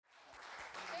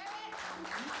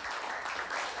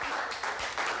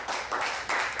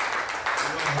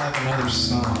Another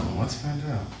song. Let's find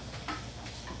out.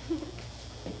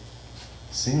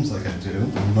 Seems like I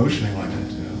do. I'm motioning like I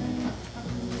do.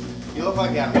 You look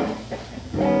like Gabby.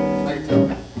 How you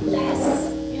feel? Yes.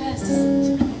 Yes.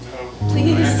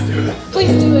 Please.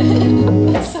 Please do it.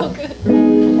 It's so good.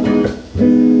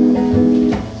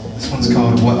 This one's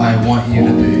called What I Want You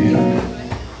to Be.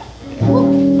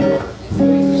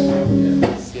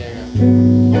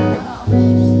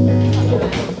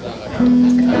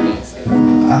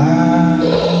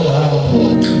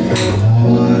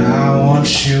 What I want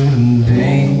you to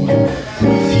be.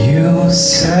 If you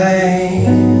say,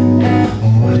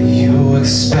 what do you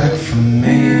expect from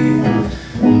me?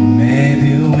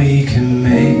 Maybe we can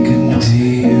make a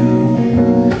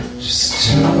deal.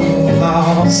 Just two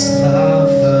lost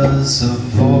lovers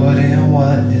avoiding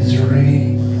what is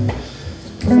real.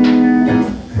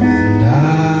 And I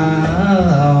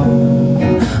love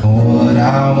what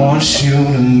I want you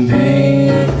to be.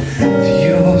 If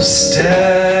you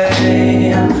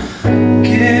stay, I'll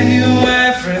give you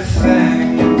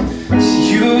everything.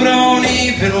 You don't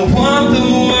even want the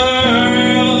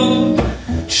world.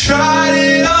 Tried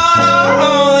it on our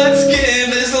own. Let's give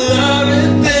this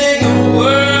loving thing a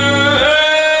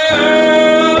whirl.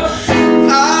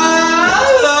 I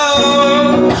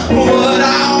love what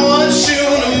I want you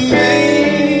to be.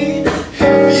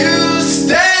 If you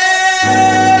stay,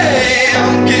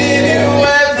 I'll give you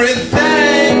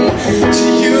everything.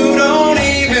 You don't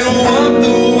even want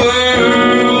the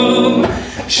world.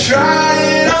 Try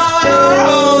it on our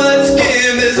own. Let's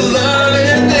give this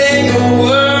loving thing a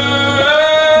whirl.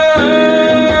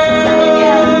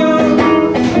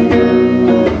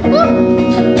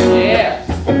 Yeah.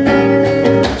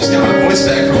 Just got my voice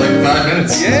back for like 5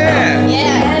 minutes. Yeah.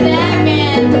 Yeah, that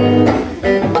man.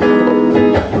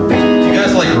 Do you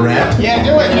guys like rap? Yeah,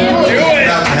 do it. Yeah. Do it.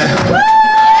 Rap.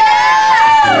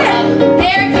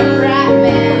 Eric can rap,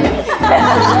 man.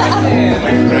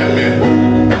 Rap, man.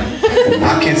 I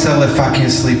can't tell if I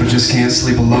can't sleep or just can't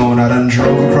sleep alone. I done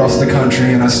drove across the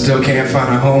country and I still can't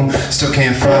find a home. Still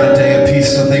can't find a day of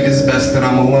peace. Still think it's best that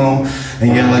I'm alone.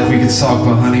 And yet like we could talk,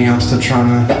 but honey, I'm still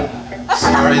trying to.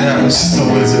 Sorry, that was just a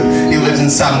lizard. He lives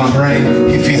inside my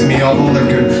brain. He feeds me all the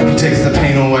liquor. He takes the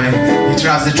pain away. He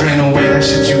drives the drain away. That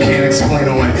shit you can't explain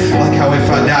away. Like how if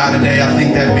I die today, I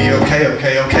think that'd be okay.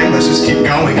 Let's just keep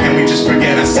going. Can we just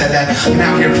forget I said that? I've been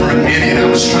out here for a minute.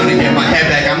 I'm just trying to get my head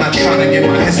back. I'm not trying to get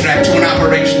my head strapped to an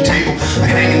operation table.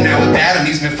 I'm hanging out with Adam.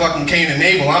 He's been fucking Cain and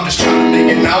Abel. I'm just trying to make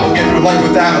it novel. Get through life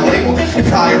without a label. Could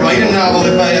probably write a novel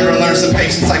if I ever learn some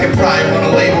patience. I could probably run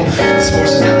a label. This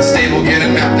horse has got the stable. Get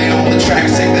him out. They own the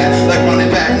tracks. Take that. Like run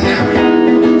it back now.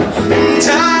 And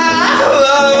I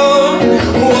love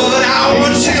what I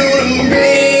want you to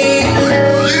be.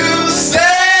 If you stay,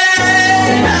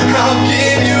 I'll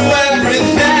give you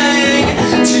everything.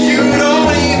 Till you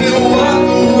don't even want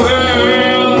the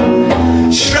world.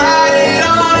 Try it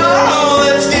on our own.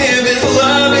 Let's give this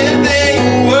loving thing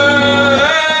a whirl.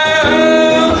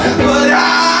 But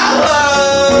I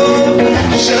love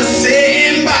just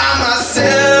sitting by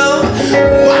myself,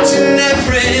 watching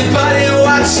everybody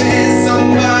watching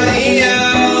somebody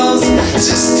else.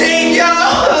 Just take your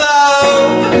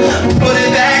love, put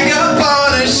it back up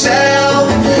on a shelf.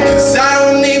 'Cause I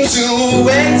don't need to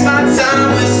waste my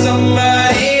time with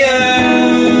somebody else.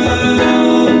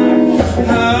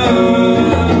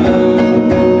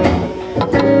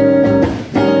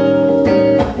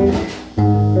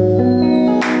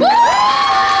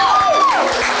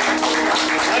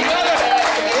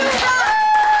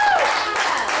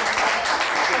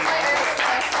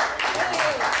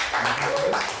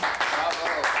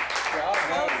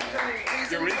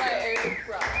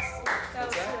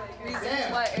 Reasons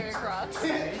why Eric rocks.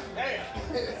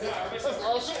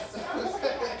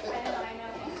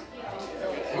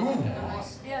 Ooh.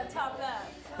 Yeah, top that.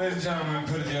 Ladies and gentlemen,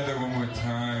 put it together one more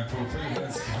time. Put your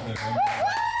hands together.